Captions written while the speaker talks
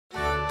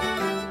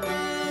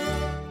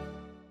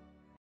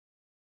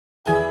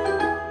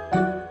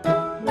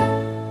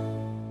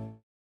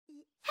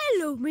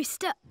Hello,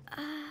 Mr.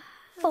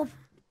 Bob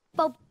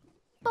the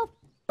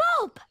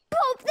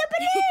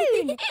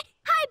balloon!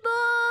 Hi,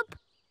 Bob.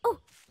 Oh,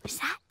 what's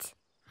that?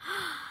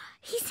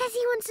 He says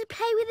he wants to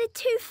play with the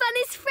two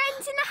funnest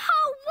friends in the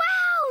whole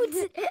world.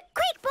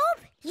 Quick, Bob!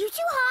 You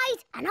two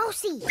hide and I'll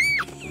see.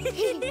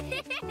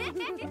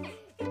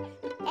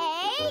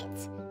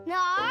 8, 9,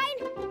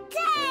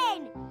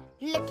 10.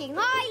 Looking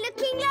high,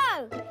 looking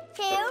low.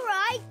 Here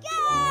I go.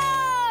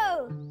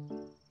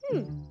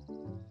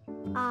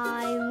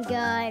 I'm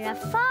gonna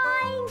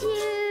find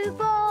you,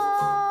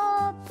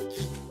 Bob.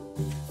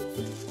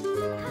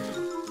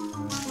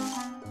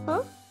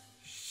 Huh?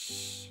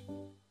 Shh.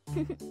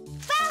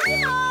 Found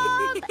you,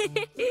 Bob!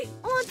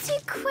 Oh, too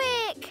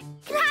quick.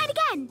 Can I hide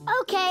again?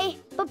 Okay,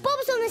 but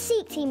Bob's on the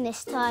seek team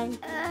this time.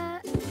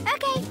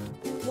 Okay.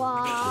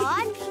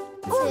 1,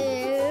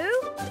 2,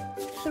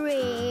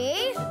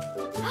 3,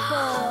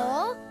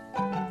 4,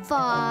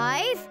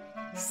 5,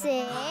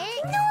 6.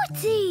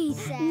 Naughty.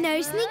 7.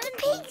 No sneaky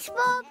peeks,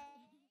 Bob.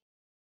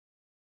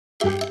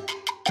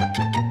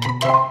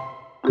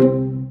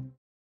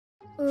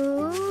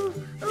 Ooh.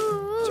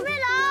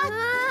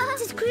 Jamila!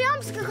 Does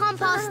Kriomska come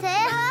past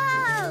here?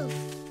 Oh.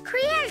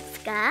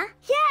 Kriomska?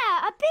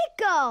 Yeah, a big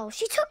girl.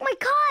 She took my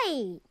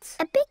kite.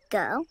 A big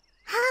girl?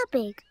 How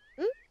big?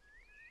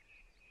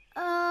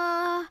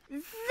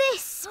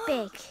 This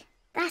big.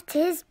 That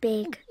is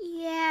big.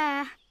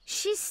 Yeah,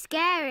 she's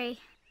scary.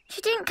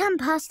 She didn't come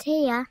past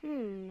here.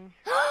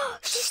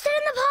 She's still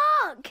in the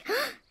park.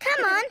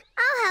 Come on,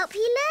 I'll help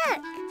you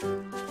look.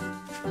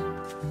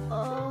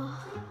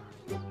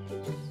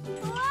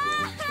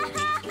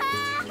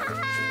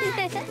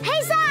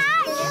 Hey,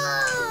 Zach!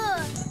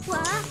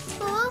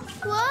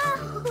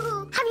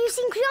 Have you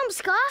seen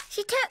Kriomska?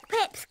 She took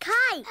Pip's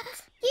kite.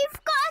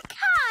 You've got a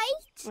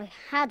kite? I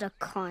had a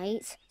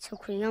kite till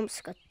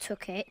Kriomska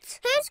took it.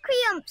 Who's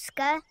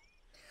Kriomska?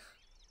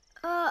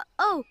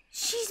 Oh,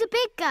 she's a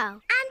big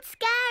girl. And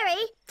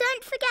scary.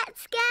 Don't forget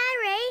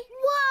scary.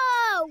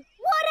 Whoa!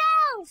 What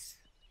else?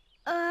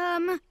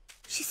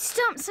 She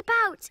stomps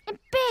about in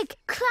big,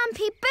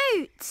 clumpy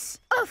boots.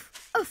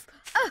 Oof, oof,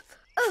 oof,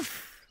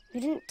 oof. You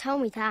didn't tell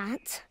me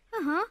that.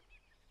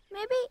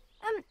 Maybe,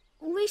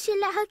 we should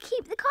let her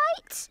keep the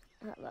kite.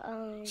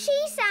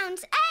 She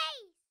sounds ace.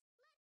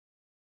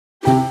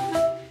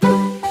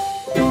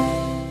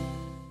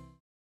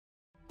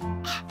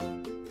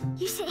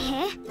 You sit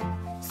here.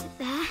 Sit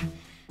there.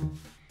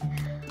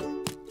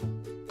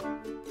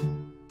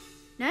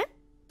 No?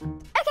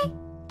 Okay.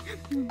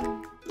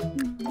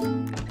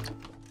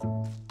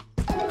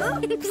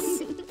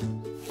 Oops.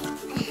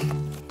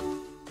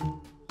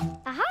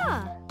 Aha!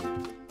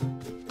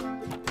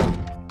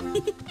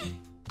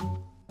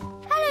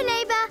 Hello,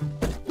 neighbour.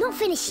 Not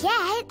finished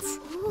yet.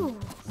 Ooh.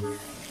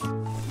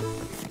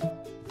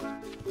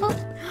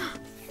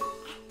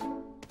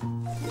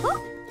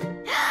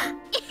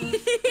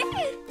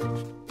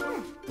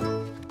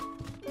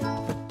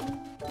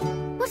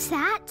 What's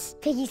that?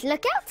 Piggy's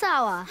lookout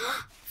tower.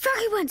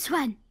 Froggy wants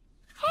one.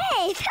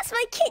 Hey, that's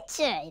my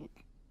kitchen.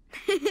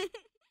 Pip,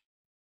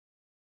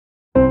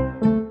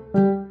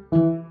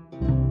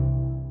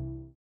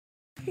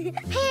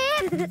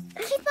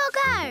 keep or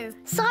go.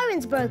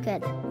 Siren's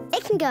broken.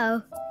 It can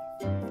go.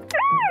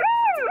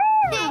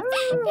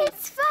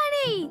 It's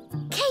funny.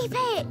 Keep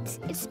it.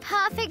 It's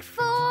perfect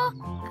for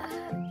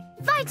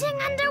fighting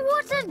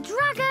underwater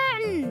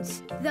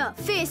dragons. The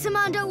fearsome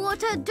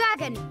underwater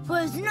dragon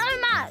was no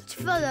match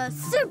for the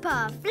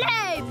super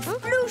flame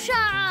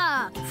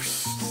sploosher.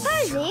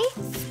 Posy,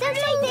 don't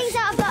take things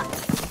out of the...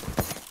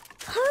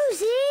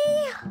 Posy!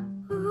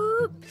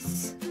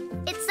 Oops.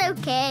 It's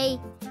okay.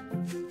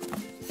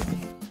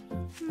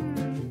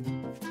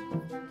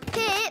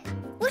 Pip,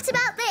 what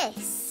about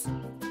this?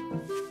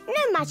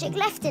 No magic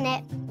left in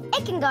it.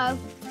 It can go.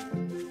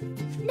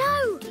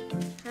 No.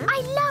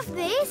 I love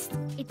this.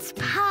 It's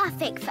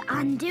perfect for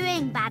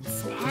undoing bad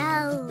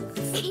spells.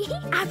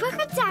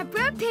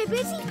 Abracadabra,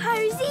 pippity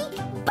posy.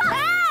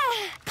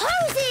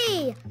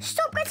 Posy!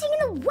 Stop getting in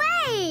the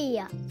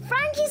way!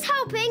 Frankie's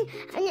helping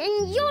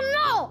and you're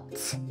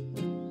not.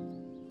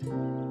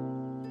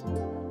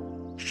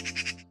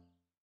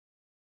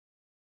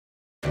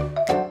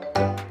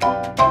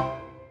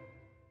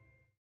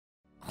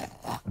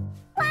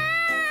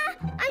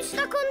 I'm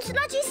stuck on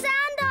sludgy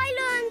sand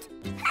island.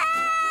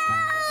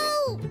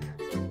 Help!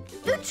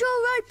 It's all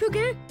right,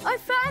 Piggy. I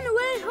found a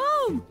way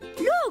home.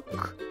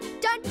 Look!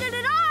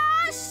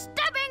 Dun-dun-dun-da!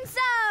 Stepping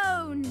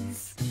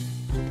stones!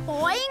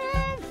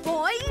 Boing,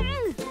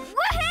 boing!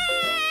 Woohoo!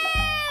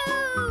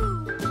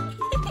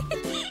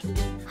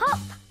 Hop,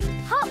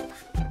 hop,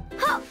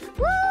 hop!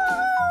 Woo!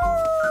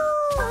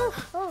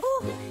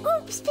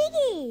 Oops,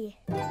 Piggy!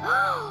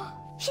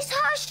 She's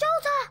hurt her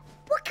shoulder.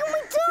 What can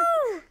we do?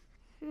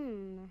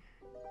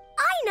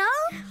 I know.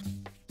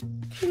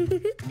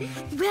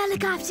 We'll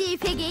look after you,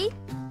 Piggy.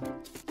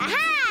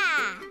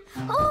 Aha!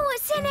 Oh,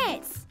 what's in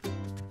it?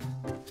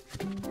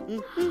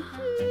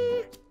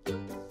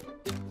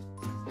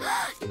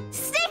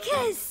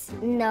 Stickers!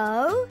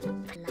 No,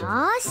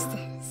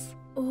 plasters.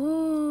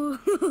 Oh.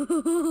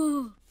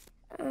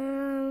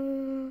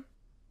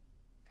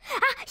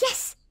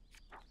 Yes!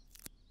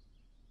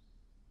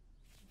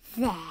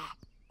 There.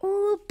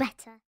 All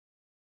better.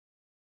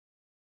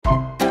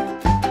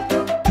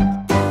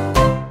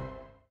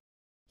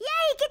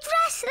 Yay, get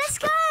dressed, let's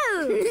go!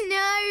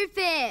 No,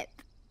 Pip.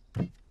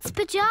 It's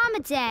pyjama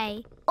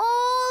day.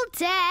 All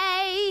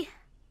day.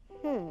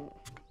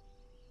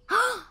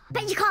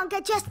 Bet you can't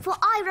get dressed before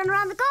I run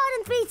around the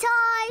garden 3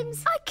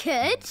 times. I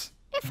could,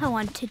 if I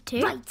wanted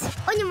to.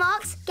 Right, on your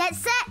marks, get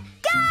set,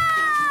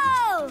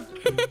 go!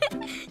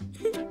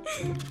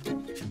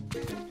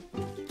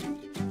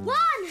 1.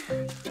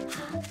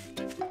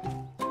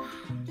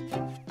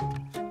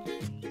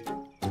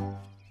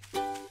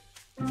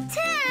 2.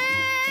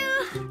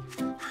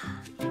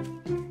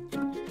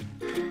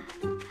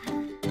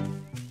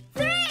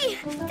 3.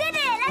 Did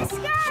it, let's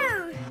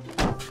go!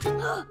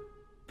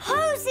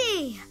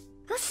 Posy,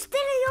 you're still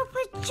in your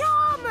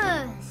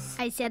pyjamas.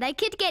 I said I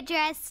could get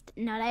dressed,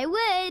 not I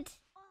would.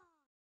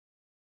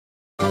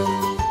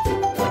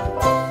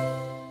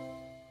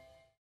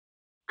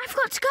 I've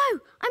got to go.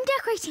 I'm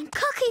decorating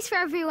cookies for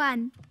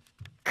everyone.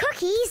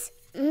 Cookies?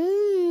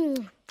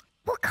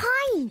 What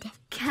kind?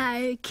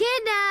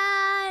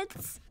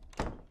 Coconuts.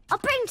 I'll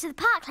bring them to the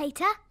park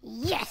later.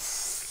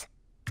 Yes.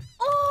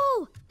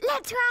 Oh,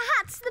 let's wear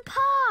hats to the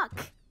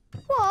park.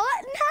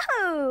 What?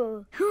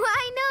 No.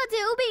 Why not?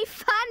 It'll be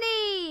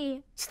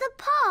funny. To the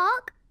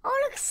park? Oh,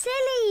 look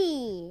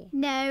silly.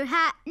 No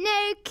hat,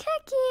 no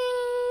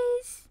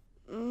cookies.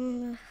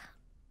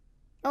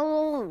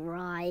 All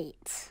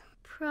right.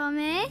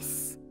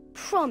 Promise?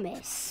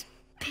 Promise.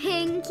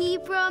 Pinky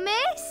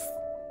promise?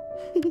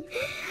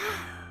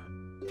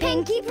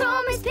 Pinky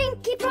promise,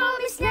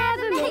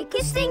 never make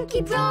a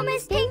stinky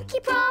promise. Pinky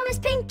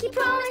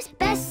promise,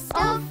 best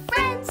of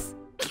friends.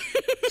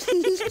 See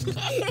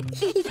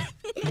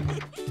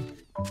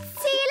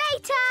you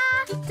later.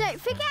 Don't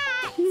forget.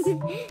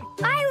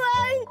 I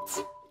won't.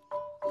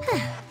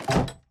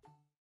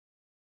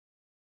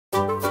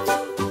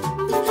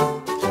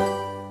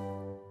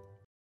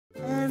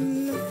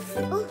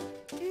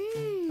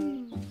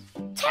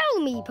 Tell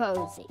me,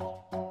 Posy,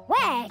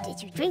 where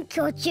did you drink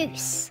your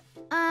juice?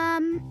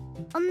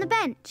 On the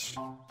bench.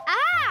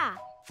 Ah!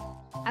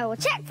 I will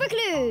check for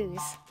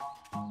clues.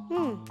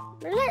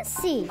 Let's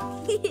see.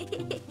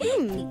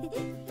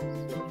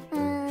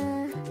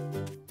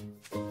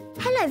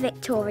 Hello,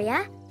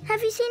 Victoria.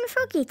 Have you seen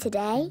Froggy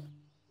today?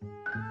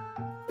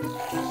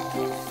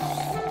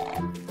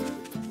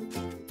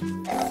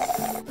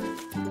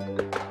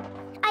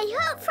 I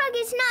hope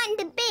Froggy's not in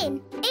the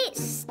bin. It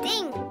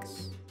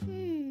stinks.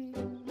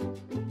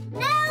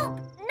 No,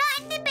 not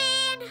in the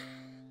bin.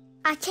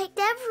 I checked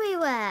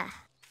everywhere.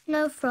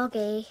 No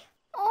Froggy.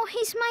 Oh,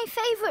 he's my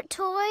favourite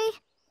toy.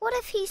 What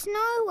if he's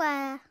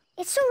nowhere?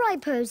 It's all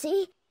right,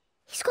 Posy.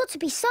 He's got to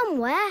be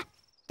somewhere.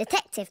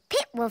 Detective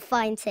Pip will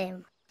find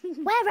him.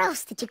 Where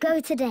else did you go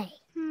today?